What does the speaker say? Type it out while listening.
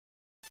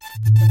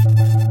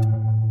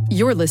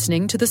You're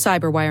listening to the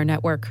Cyberwire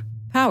Network,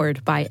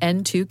 powered by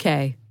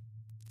N2K.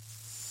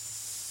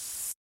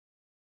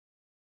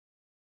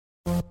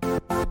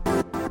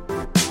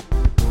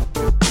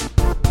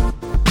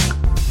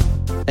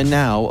 And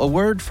now, a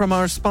word from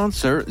our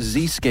sponsor,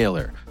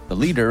 Zscaler, the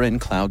leader in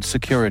cloud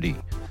security.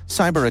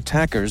 Cyber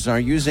attackers are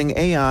using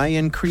AI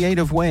in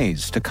creative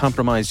ways to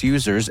compromise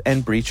users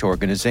and breach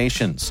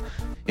organizations.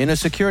 In a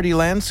security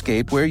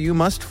landscape where you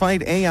must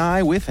fight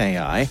AI with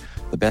AI,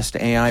 the best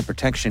AI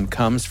protection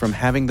comes from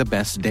having the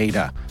best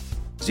data.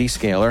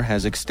 Zscaler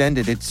has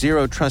extended its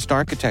zero-trust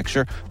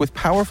architecture with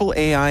powerful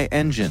AI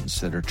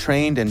engines that are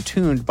trained and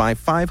tuned by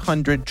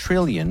 500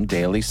 trillion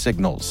daily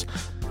signals.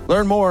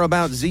 Learn more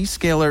about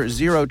Zscaler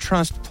Zero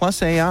Trust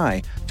Plus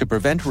AI to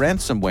prevent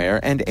ransomware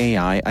and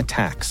AI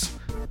attacks.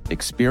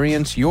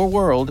 Experience your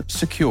world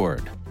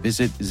secured.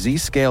 Visit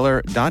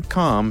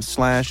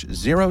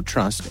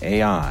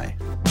zscaler.com/zerotrustai.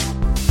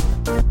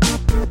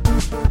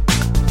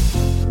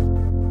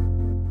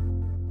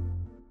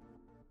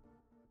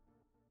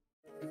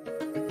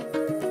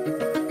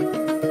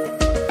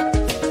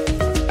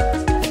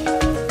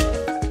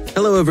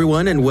 Hello,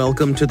 everyone, and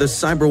welcome to the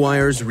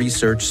CyberWire's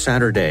Research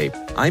Saturday.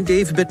 I'm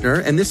Dave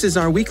Bittner, and this is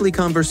our weekly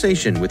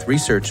conversation with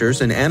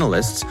researchers and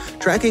analysts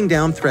tracking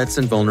down threats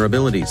and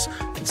vulnerabilities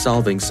and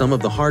solving some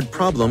of the hard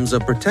problems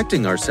of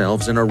protecting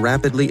ourselves in a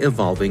rapidly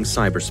evolving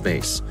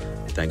cyberspace.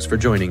 Thanks for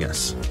joining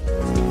us.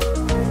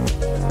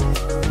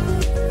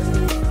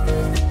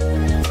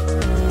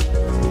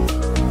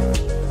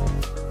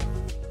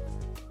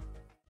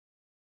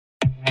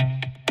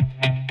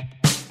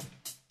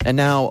 And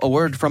now, a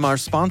word from our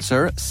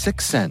sponsor,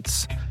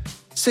 Syxsense.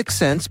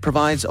 Syxsense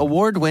provides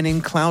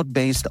award-winning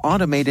cloud-based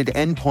automated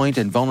endpoint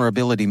and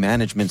vulnerability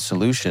management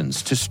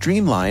solutions to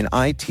streamline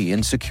IT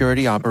and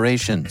security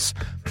operations.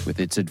 With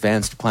its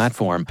advanced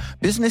platform,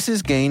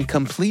 businesses gain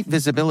complete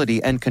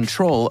visibility and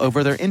control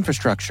over their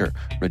infrastructure,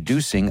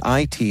 reducing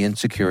IT and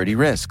security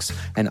risks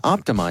and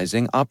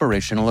optimizing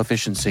operational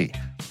efficiency.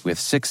 With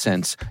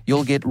Syxsense,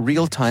 you'll get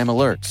real-time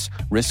alerts,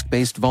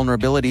 risk-based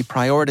vulnerability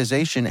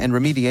prioritization and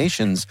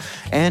remediations,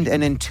 and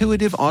an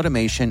intuitive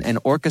automation and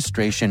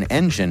orchestration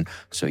engine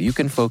so you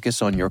can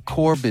focus on your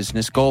core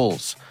business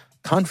goals,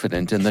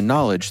 confident in the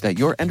knowledge that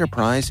your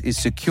enterprise is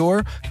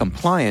secure,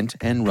 compliant,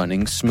 and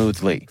running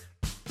smoothly.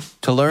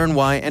 To learn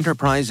why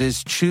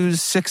enterprises choose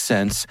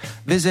Syxsense,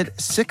 visit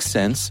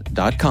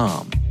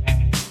syxsense.com.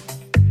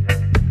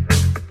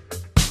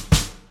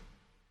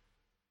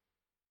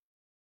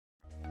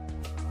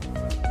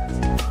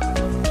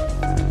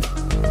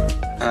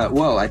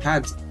 Well, I'd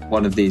had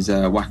one of these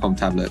Wacom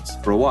tablets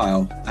for a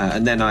while,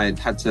 and then I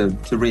had to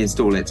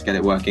reinstall it to get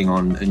it working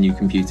on a new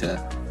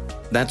computer.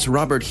 That's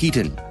Robert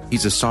Heaton.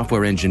 He's a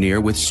software engineer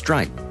with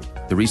Stripe.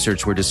 The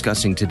research we're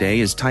discussing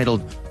today is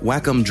titled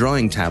Wacom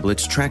Drawing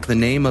Tablets Track the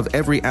Name of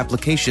Every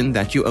Application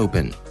That You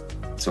Open.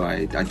 So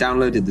I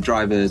downloaded the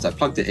drivers, I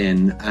plugged it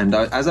in, and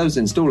as I was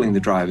installing the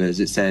drivers,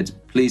 it said,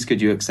 please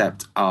could you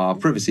accept our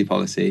privacy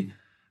policy?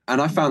 And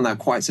I found that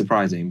quite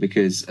surprising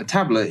because a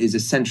tablet is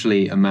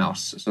essentially a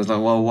mouse. So I was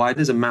like, well, why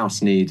does a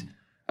mouse need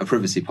a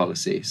privacy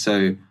policy?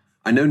 So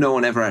I know no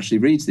one ever actually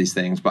reads these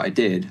things, but I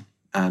did.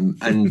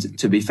 And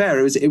to be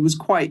fair, it was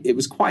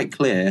quite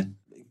clear,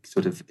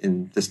 sort of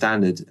in the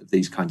standard of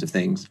these kinds of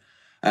things.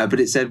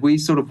 But it said, we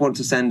sort of want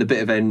to send a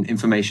bit of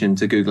information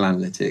to Google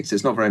Analytics.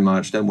 It's not very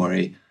much, don't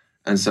worry.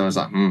 And so I was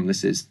like,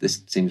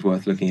 this seems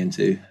worth looking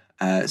into.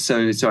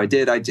 So I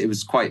did. It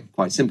was quite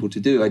simple to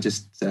do. I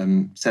just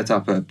set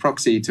up a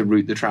proxy to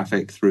route the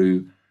traffic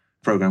through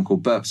a program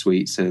called Burp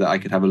Suite so that I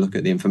could have a look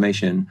at the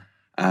information.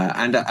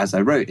 And as I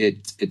wrote,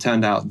 it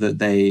turned out that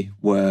they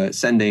were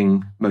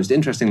sending, most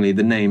interestingly,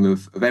 the name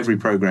of every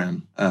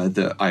program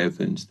that I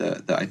opened,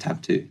 that I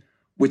tabbed to,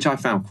 which I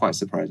found quite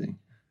surprising.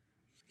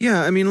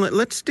 Yeah, I mean,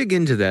 let's dig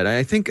into that.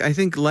 I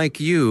think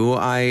like you,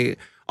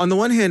 on the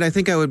one hand, I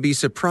think I would be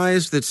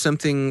surprised that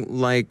something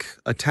like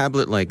a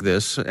tablet like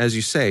this, as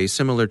you say,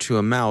 similar to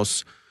a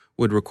mouse,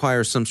 would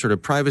require some sort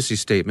of privacy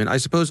statement. I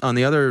suppose, on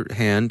the other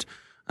hand,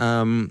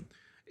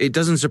 it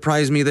doesn't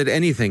surprise me that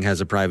anything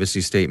has a privacy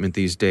statement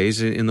these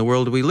days in the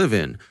world we live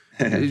in.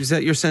 Is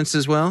that your sense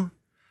as well?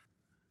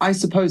 I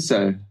suppose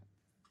so,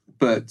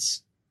 but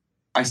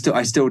I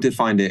still did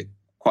find it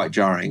quite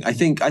jarring. I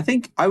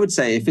think I would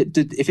say if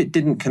it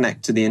didn't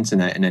connect to the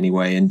internet in any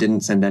way and didn't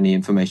send any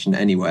information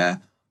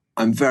anywhere,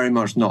 I'm very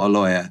much not a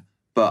lawyer,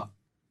 but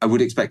I would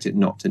expect it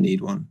not to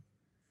need one.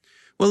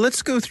 Well,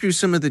 let's go through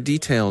some of the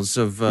details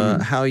of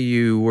how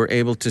you were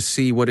able to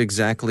see what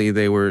exactly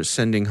they were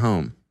sending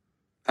home.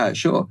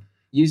 Sure.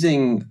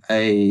 Using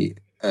a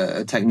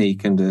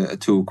technique and a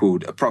tool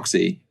called a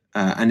proxy,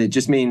 and it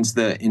just means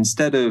that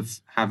instead of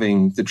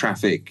having the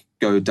traffic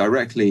go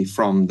directly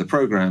from the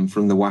program,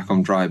 from the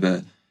Wacom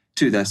driver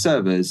to their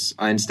servers,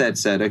 I instead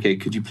said, okay,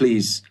 could you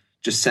please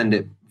just send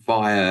it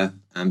via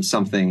a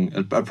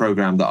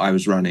program that I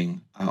was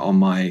running on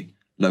my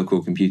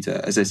local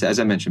computer. As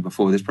I mentioned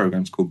before, this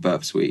program's called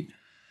Burp Suite.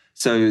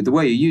 So the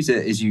way you use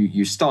it is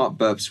you start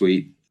Burp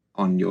Suite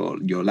on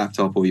your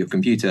laptop or your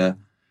computer,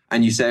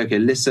 and you say, okay,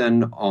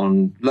 listen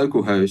on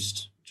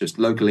localhost, just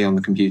locally on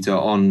the computer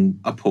on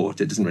a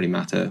port. It doesn't really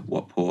matter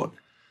what port.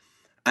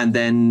 And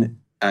then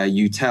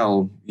you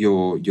tell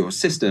your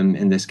system,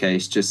 in this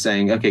case, just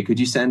saying, okay, could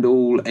you send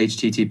all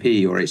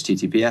HTTP or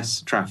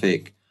HTTPS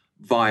traffic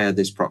via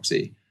this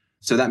proxy?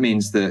 So that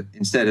means that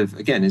instead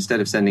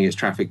of sending its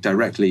traffic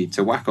directly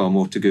to Wacom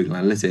or to Google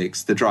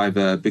Analytics, the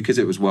driver, because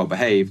it was well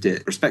behaved,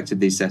 it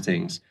respected these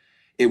settings,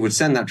 it would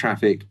send that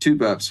traffic to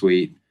Burp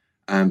Suite.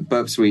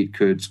 Burp Suite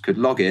could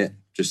log it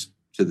just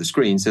to the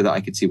screen so that I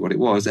could see what it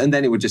was, and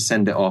then it would just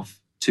send it off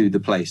to the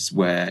place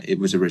where it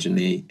was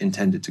originally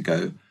intended to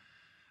go.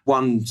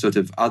 One sort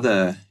of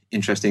other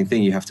interesting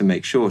thing you have to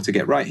make sure to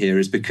get right here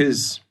is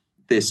because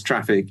this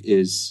traffic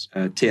is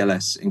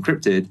TLS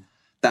encrypted,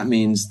 that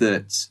means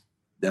that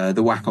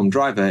the Wacom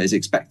driver is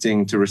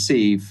expecting to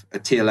receive a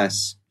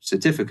TLS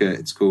certificate,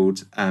 it's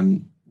called,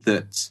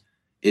 that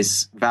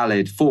is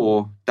valid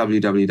for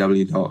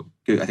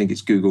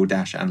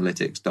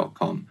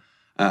google-analytics.com.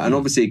 And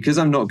obviously, because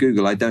I'm not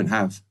Google, I don't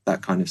have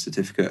that kind of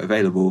certificate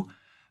available.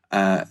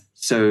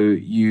 So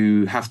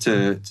you have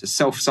to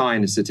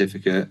self-sign a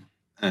certificate,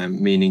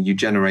 meaning you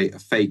generate a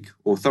fake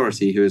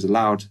authority who is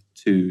allowed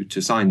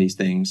to sign these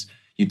things.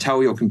 You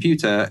tell your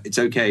computer, it's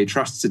okay,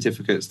 trust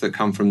certificates that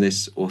come from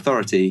this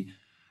authority.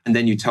 And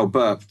then you tell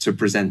Burp to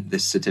present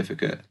this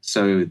certificate.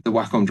 So the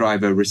Wacom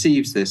driver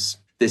receives this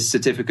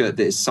certificate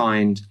that is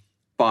signed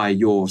by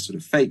your sort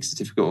of fake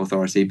certificate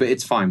authority, but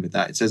it's fine with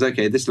that. It says,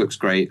 okay, this looks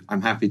great.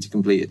 I'm happy to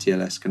complete a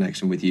TLS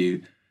connection with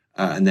you.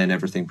 And then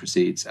everything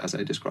proceeds as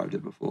I described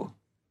it before.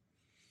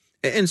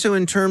 And so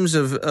in terms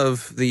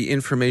of the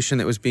information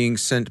that was being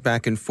sent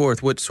back and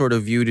forth, what sort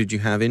of view did you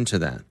have into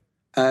that?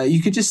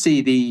 You could just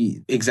see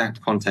the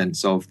exact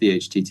contents of the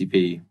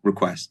HTTP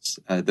requests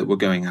that were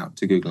going out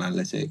to Google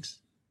Analytics.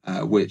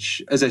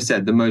 Which, as I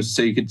said,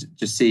 so you could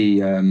just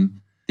see the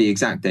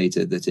exact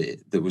data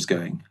that was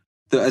going.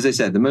 As I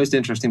said, the most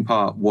interesting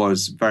part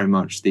was very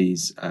much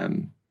these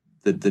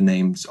the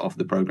names of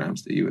the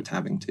programs that you were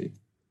tabbing to.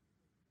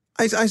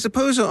 I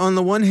suppose on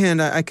the one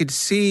hand, I could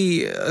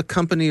see a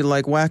company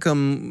like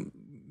Wacom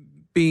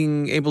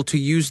being able to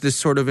use this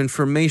sort of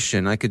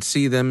information. I could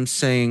see them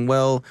saying,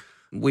 well,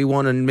 we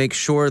want to make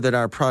sure that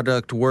our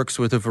product works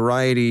with a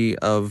variety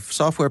of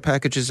software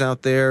packages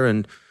out there,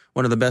 and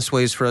one of the best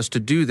ways for us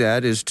to do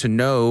that is to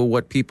know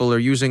what people are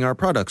using our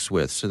products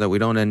with so that we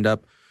don't end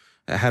up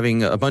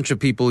having a bunch of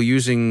people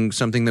using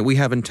something that we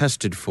haven't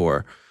tested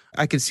for.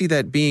 I could see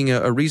that being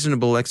a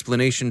reasonable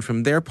explanation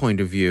from their point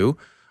of view,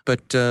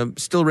 but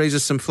still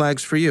raises some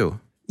flags for you.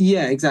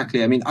 Yeah,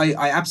 exactly. I mean,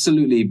 I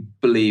absolutely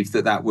believe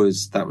that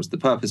was the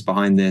purpose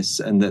behind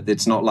this, and that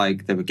it's not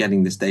like they were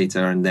getting this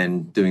data and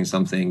then doing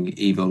something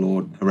evil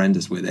or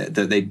horrendous with it.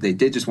 That they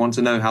did just want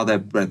to know how their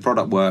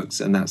product works,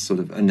 and that's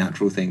sort of a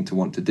natural thing to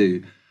want to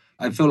do.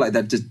 I feel like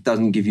that just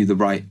doesn't give you the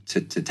right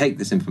to take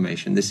this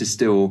information. This is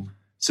still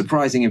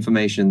surprising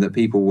information that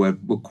people were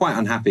quite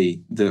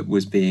unhappy that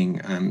was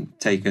being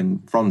taken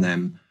from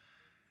them.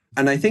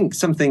 And I think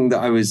something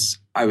that I was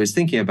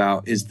thinking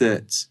about is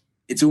that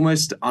it's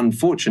almost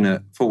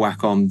unfortunate for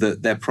Wacom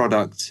that their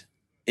product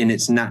in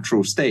its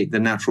natural state, the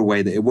natural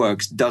way that it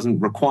works, doesn't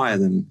require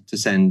them to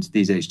send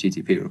these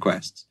HTTP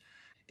requests.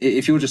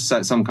 If you're just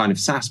some kind of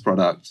SaaS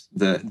product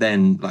that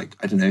then, like,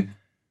 I don't know,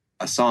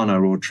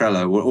 Asana or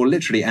Trello or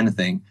literally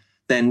anything,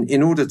 then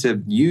in order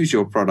to use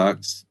your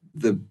product,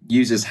 the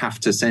users have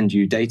to send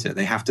you data.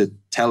 They have to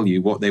tell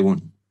you what they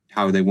want,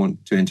 how they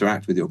want to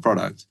interact with your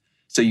product.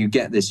 So you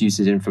get this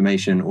usage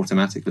information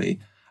automatically.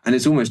 And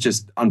it's almost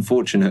just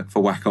unfortunate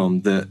for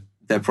Wacom that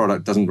their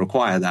product doesn't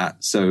require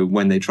that. So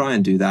when they try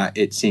and do that,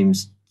 it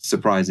seems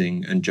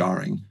surprising and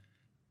jarring.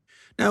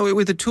 Now,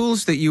 with the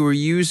tools that you were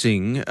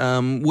using,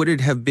 would it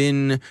have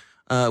been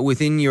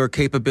within your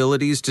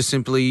capabilities to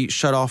simply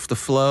shut off the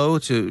flow,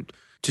 to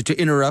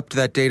interrupt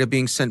that data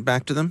being sent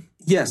back to them?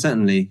 Yeah,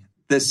 certainly.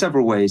 There's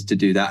several ways to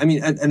do that. I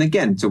mean, and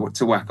again, to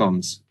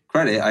Wacom's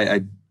credit,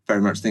 I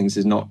very much think this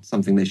is not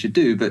something they should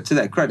do, but to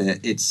their credit,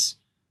 it's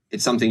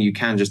something you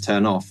can just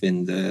turn off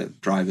in the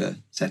driver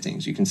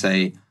settings. You can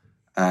say,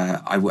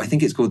 I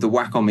think it's called the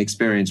Wacom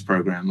Experience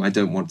Program. I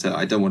don't want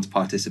to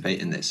participate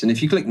in this. And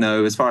if you click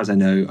no, as far as I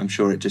know, I'm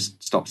sure it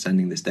just stops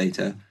sending this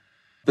data.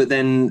 But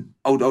then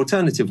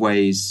alternative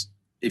ways,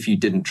 if you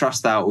didn't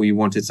trust that or you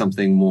wanted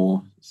something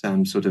more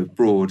sort of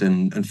broad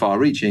and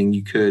far-reaching,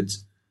 you could,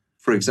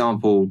 for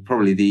example,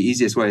 probably the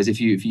easiest way is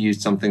if you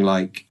used something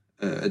like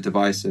a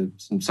device,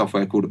 some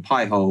software called a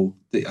Pi-hole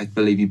that I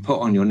believe you put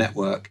on your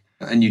network,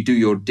 and you do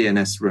your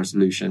DNS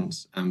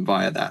resolutions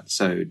via that.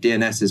 So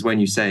DNS is when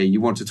you say you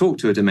want to talk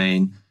to a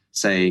domain,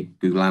 say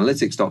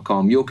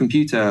google-analytics.com, your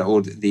computer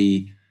or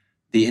the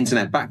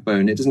internet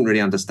backbone, it doesn't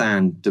really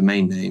understand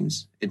domain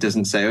names. It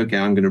doesn't say, okay,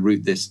 I'm going to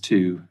route this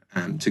to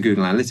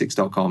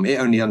google-analytics.com. It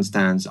only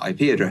understands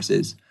IP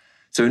addresses.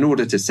 So in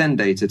order to send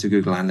data to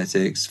Google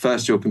Analytics,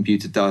 first your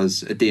computer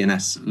does a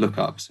DNS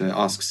lookup. So it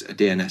asks a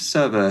DNS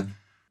server,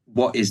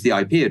 what is the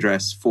IP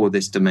address for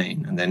this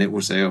domain? And then it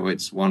will say, oh,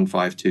 it's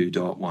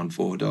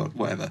 152.14.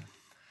 whatever.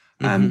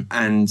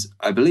 And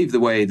I believe the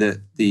way that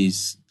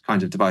these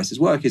kinds of devices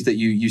work is that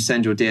you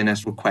send your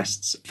DNS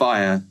requests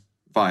via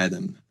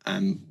them,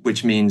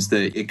 which means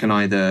that it can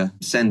either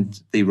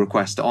send the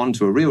request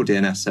onto a real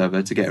DNS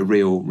server to get a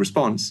real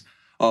response,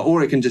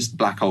 or it can just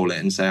black hole it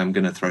and say, I'm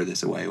going to throw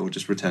this away, or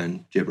just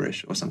return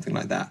gibberish or something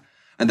like that.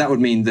 And that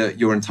would mean that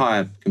your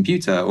entire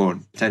computer, or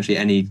potentially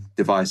any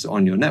device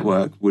on your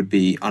network, would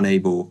be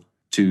unable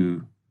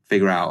to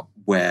figure out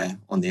where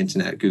on the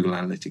internet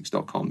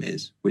googleanalytics.com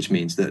is, which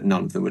means that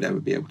none of them would ever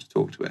be able to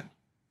talk to it.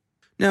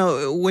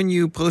 Now, when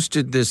you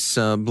posted this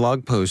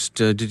blog post,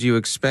 did you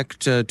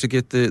expect to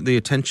get the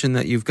attention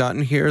that you've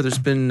gotten here? There's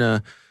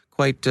been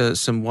quite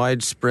some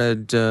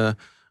widespread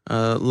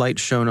light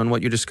shown on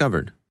what you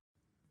discovered.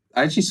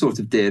 I actually sort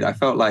of did. I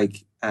felt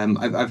like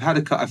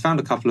I found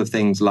a couple of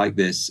things like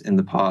this in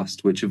the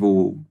past, which have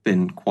all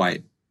been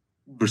quite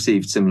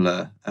received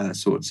similar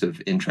sorts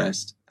of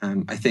interest.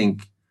 I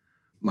think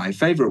my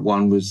favorite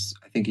one was,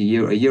 I think a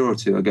year or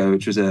two ago,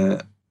 which was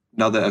a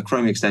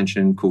Chrome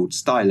extension called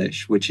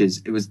Stylish,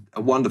 it was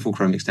a wonderful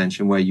Chrome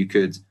extension where you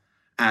could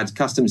add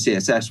custom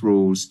CSS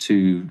rules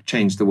to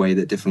change the way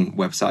that different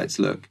websites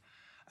look.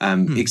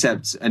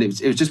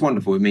 It was just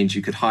wonderful. It means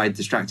you could hide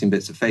distracting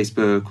bits of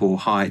Facebook,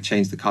 or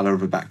change the color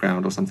of a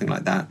background or something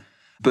like that.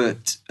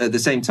 But at the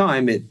same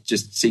time, it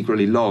just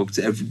secretly logged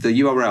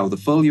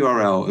the full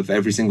URL of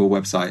every single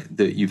website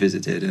that you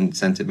visited and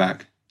sent it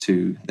back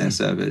to their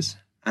servers,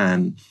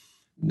 and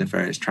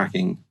nefarious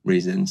tracking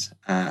reasons.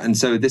 And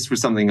so this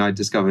was something I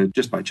discovered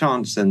just by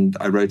chance, and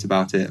I wrote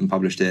about it and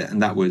published it.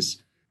 And it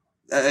was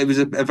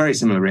a very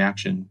similar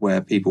reaction,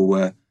 where people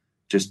were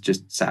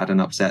just sad and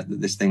upset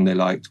that this thing they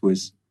liked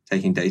was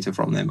taking data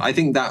from them. I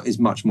think that is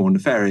much more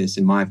nefarious,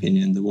 in my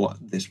opinion, than what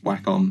this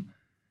Wacom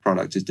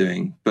product is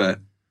doing. But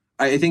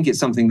I think it's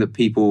something that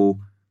people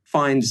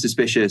find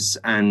suspicious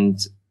and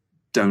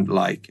don't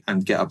like,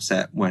 and get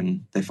upset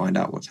when they find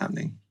out what's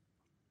happening.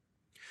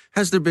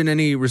 Has there been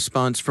any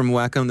response from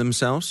Wacom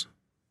themselves?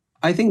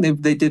 I think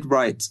they did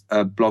write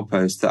a blog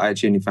post that I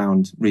actually only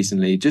found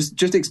recently,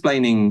 just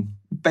explaining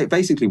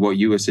basically what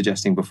you were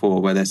suggesting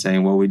before, where they're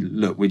saying, well,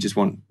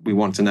 we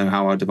want to know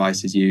how our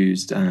device is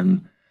used.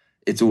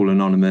 It's all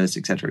anonymous,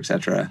 et cetera, et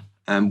cetera.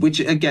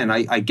 Which, again,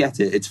 I get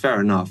it. It's fair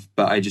enough.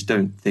 But I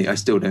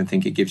still don't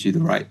think it gives you the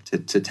right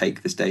to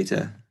take this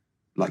data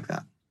like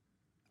that.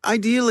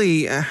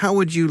 Ideally, how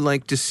would you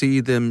like to see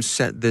them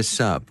set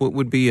this up? What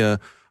would be a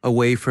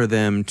way for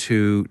them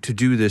to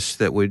do this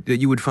that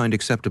you would find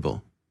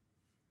acceptable?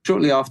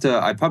 Shortly after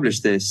I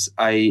published this,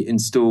 I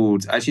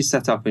actually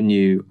set up a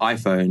new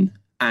iPhone.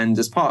 And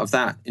as part of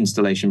that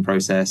installation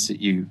process,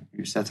 you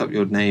set up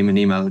your name and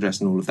email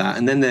address and all of that.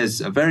 And then there's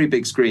a very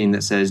big screen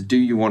that says, do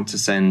you want to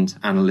send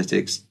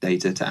analytics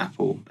data to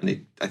Apple?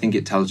 And I think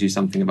it tells you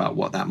something about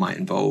what that might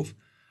involve.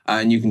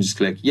 And you can just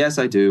click, yes,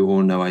 I do,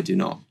 or no, I do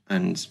not.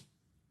 And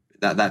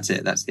that's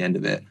it. That's the end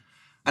of it.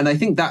 And I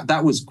think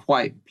that was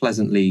quite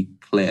pleasantly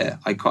clear.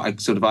 I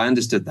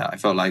understood that. I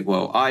felt like,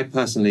 well, I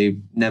personally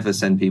never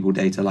send people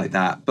data like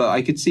that. But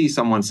I could see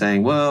someone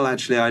saying, well,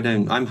 actually, I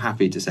don't. I'm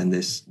happy to send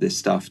this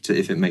stuff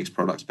if it makes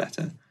products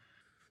better.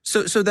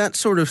 So that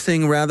sort of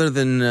thing, rather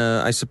than,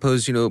 I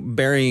suppose,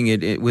 burying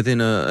it within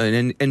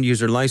an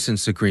end-user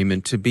license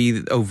agreement, to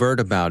be overt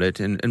about it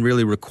and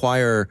really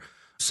require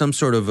some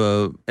sort of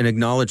an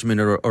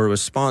acknowledgement or a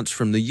response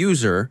from the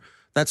user,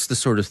 that's the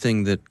sort of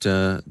thing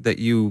that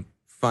you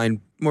find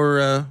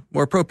more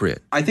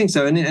appropriate. I think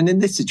so. And in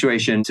this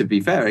situation, to be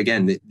fair,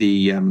 again,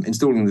 the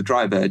installing the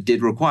driver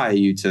did require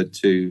you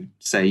to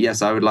say,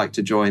 yes, I would like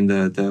to join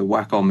the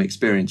Wacom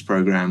Experience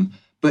program.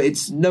 But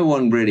no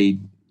one really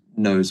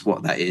knows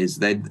what that is.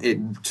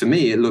 To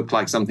me, it looked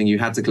like something you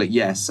had to click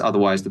yes,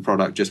 otherwise the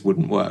product just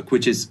wouldn't work,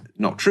 which is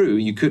not true.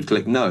 You could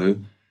click no,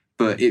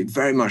 but it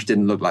very much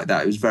didn't look like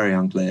that. It was very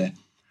unclear.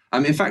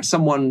 In fact,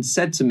 someone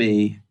said to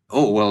me,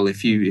 oh, well,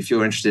 if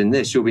you're interested in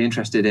this, you'll be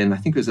interested in, I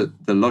think it was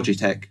the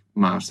Logitech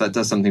mouse that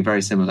does something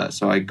very similar.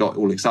 So I got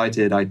all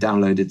excited. I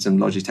downloaded some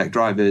Logitech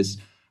drivers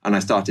and I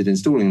started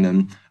installing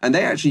them. And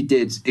they actually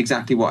did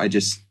exactly what I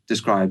just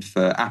described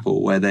for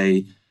Apple, where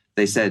they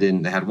said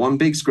they had one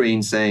big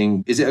screen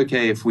saying, is it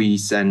okay if we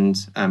send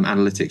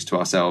analytics to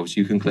ourselves?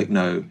 You can click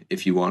no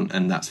if you want,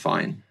 and that's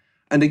fine.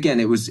 And again,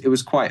 it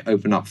was quite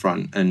open up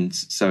front. And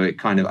so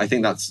I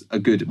think that's a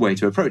good way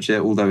to approach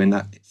it, although in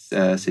that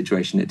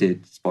situation, it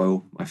did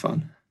spoil my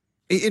fun.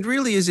 It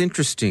really is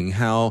interesting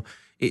how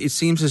it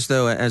seems as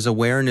though as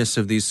awareness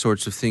of these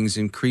sorts of things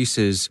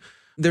increases,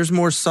 there's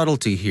more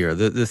subtlety here.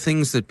 The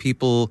things that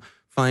people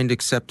find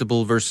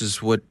acceptable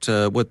versus what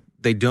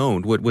they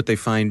don't, what they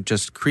find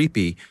just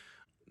creepy.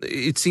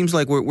 It seems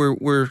like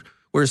we're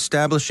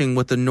establishing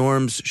what the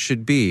norms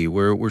should be.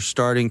 We're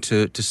starting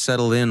to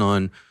settle in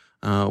on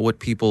what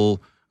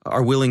people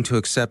are willing to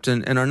accept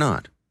and are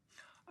not.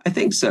 I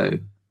think so.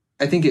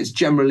 I think it's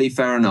generally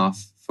fair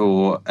enough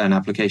for an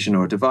application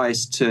or a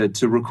device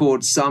to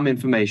record some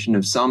information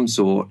of some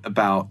sort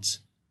about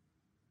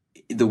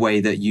the way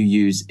that you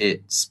use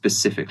it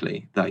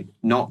specifically, like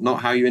not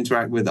how you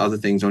interact with other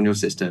things on your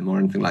system or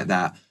anything like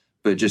that,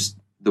 but just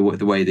the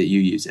way that you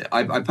use it.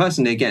 I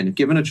personally, again, if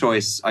given a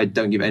choice, I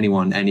don't give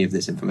anyone any of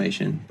this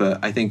information. But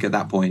I think at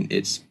that point,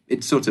 it's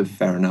sort of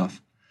fair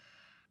enough.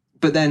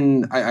 But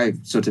then I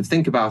sort of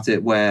think about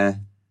it where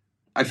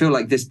I feel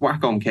like this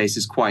Wacom case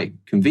is quite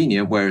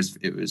convenient, whereas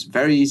it was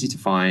very easy to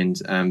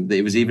find.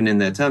 It was even in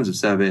their terms of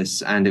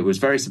service, and it was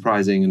very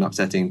surprising and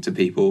upsetting to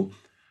people.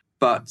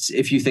 But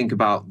if you think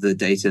about the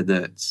data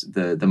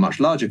that the much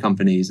larger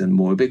companies and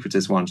more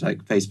ubiquitous ones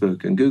like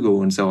Facebook and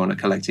Google and so on are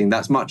collecting,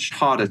 that's much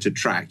harder to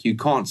track. You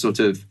can't sort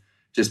of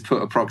just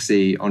put a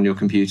proxy on your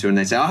computer and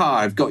they say,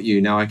 I've got you.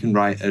 Now I can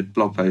write a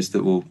blog post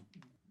that will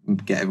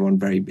get everyone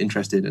very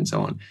interested and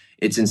so on.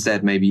 It's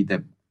instead maybe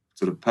they're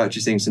sort of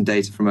purchasing some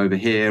data from over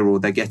here, or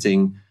they're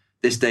getting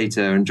this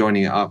data and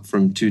joining it up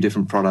from two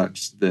different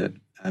products that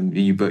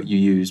you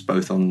use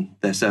both on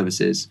their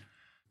services.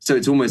 So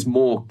it's almost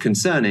more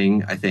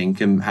concerning, I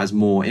think, and has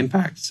more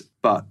impact,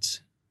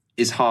 but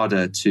is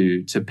harder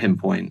to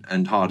pinpoint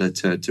and harder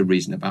to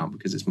reason about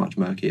because it's much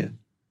murkier.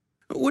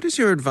 What is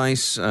your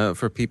advice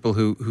for people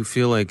who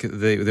feel like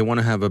they want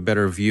to have a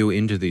better view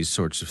into these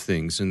sorts of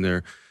things in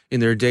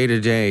their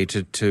day-to-day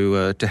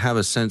to have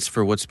a sense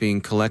for what's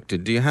being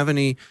collected? Do you have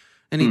any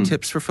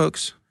tips for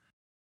folks?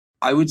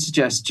 I would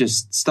suggest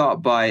just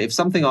start by, if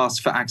something asks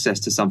for access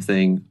to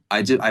something,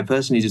 I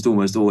personally just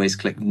almost always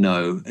click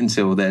no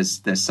until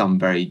there's some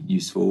very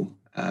useful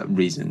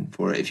reason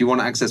for it. If you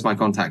want to access my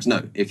contacts,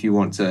 no. If you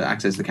want to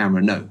access the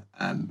camera, no.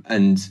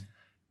 And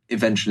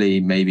eventually,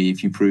 maybe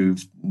if you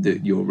prove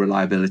that your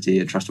reliability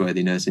and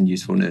trustworthiness and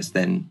usefulness,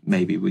 then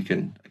maybe I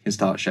can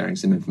start sharing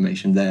some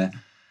information there.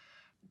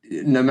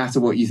 No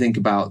matter what you think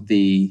about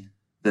the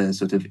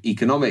sort of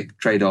economic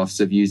trade-offs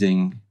of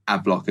using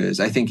ad blockers,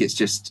 I think you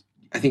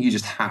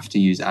just have to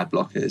use ad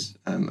blockers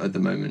at the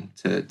moment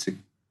to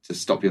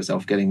stop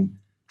yourself getting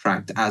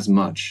tracked as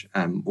much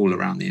all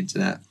around the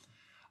internet.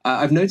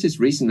 I've noticed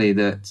recently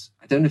that,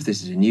 I don't know if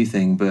this is a new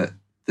thing, but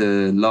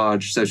the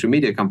large social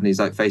media companies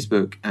like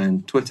Facebook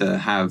and Twitter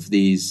have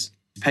these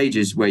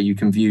pages where you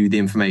can view the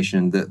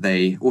information that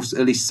or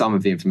at least some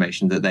of the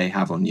information that they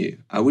have on you,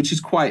 which is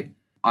quite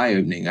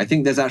eye-opening. I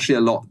think there's actually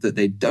a lot that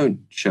they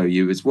don't show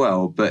you as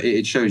well, but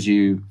it shows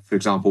you, for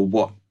example,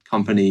 what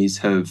companies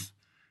have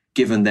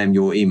given them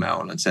your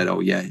email and said,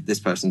 this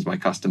person's my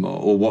customer,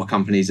 or what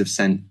companies have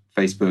sent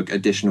Facebook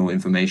additional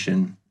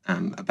information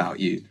about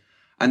you.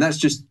 And that's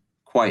just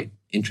quite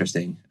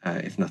interesting,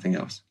 if nothing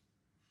else.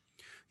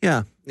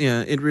 Yeah,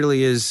 it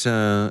really is.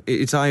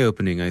 It's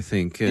eye-opening, I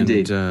think. And,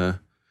 indeed.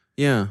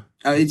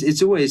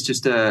 It's always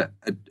just a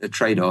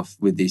trade-off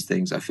with these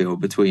things, I feel,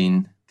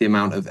 between the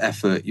amount of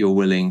effort you're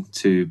willing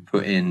to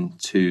put in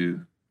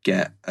to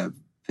get a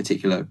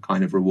particular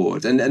kind of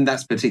reward. And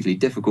that's particularly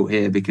difficult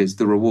here because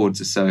the rewards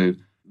are so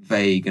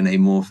vague and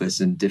amorphous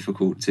and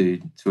difficult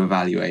to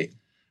evaluate.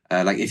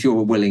 Like if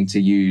you're willing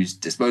to use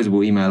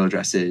disposable email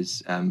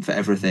addresses for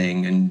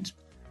everything, and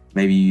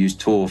maybe you use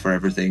Tor for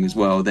everything as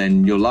well,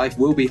 then your life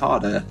will be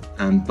harder,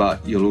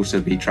 but you'll also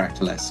be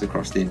tracked less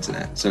across the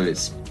internet. So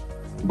it's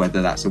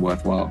whether that's a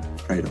worthwhile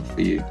trade-off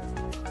for you.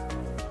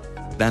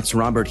 That's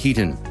Robert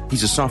Heaton.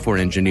 He's a software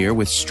engineer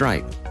with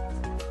Stripe.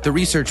 The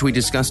research we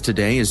discussed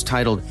today is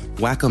titled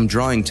Wacom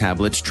Drawing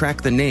Tablets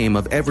Track the Name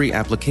of Every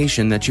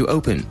Application That You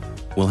Open.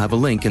 We'll have a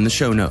link in the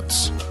show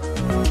notes.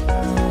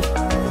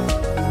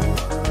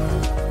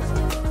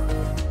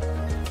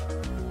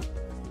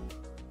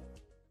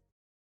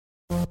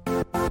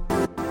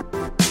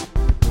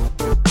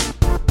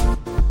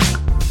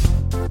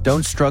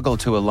 Don't struggle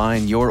to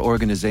align your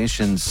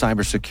organization's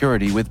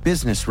cybersecurity with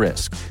business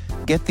risk.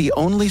 Get the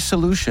only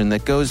solution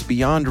that goes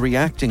beyond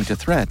reacting to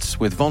threats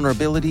with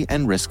vulnerability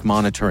and risk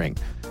monitoring.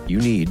 You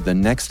need the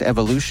next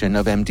evolution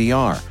of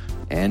MDR,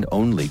 and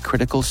only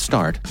Critical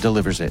Start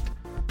delivers it.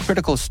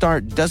 Critical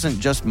Start doesn't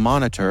just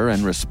monitor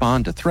and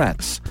respond to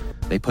threats.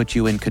 They put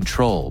you in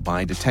control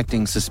by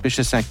detecting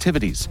suspicious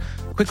activities,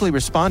 quickly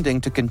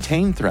responding to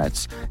contain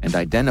threats, and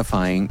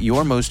identifying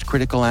your most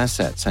critical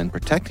assets and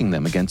protecting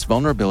them against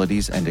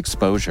vulnerabilities and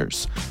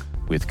exposures.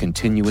 With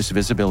continuous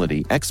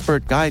visibility,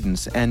 expert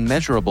guidance, and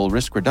measurable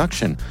risk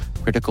reduction,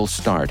 Critical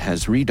Start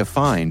has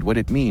redefined what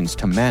it means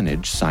to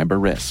manage cyber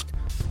risk.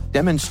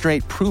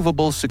 Demonstrate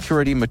provable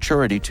security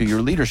maturity to your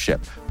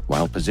leadership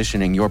while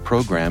positioning your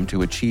program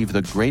to achieve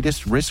the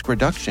greatest risk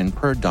reduction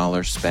per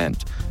dollar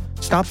spent.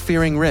 Stop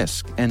fearing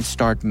risk and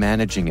start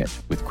managing it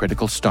with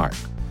Critical Start.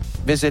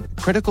 Visit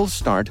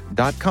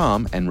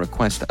criticalstart.com and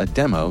request a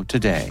demo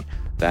today.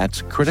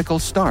 That's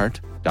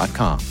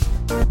criticalstart.com.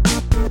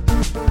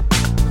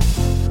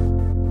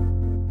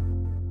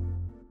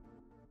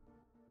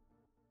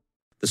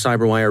 The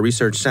CyberWire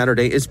Research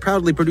Saturday is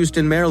proudly produced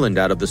in Maryland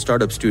out of the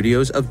startup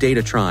studios of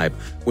Data Tribe,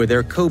 where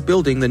they're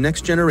co-building the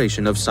next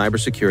generation of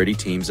cybersecurity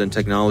teams and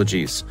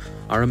technologies.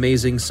 Our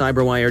amazing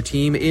CyberWire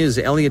team is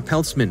Elliot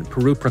Peltzman,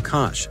 Puru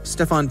Prakash,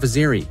 Stefan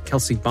Vaziri,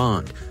 Kelsey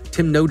Bond,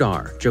 Tim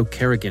Nodar, Joe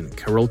Kerrigan,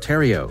 Carol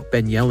Terrio,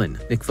 Ben Yellen,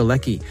 Nick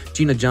Valecki,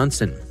 Gina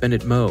Johnson,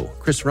 Bennett Moe,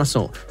 Chris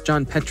Russell,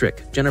 John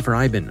Petrick, Jennifer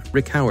Iben,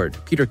 Rick Howard,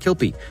 Peter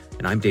Kilpie,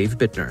 and I'm Dave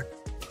Bittner.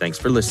 Thanks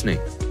for listening.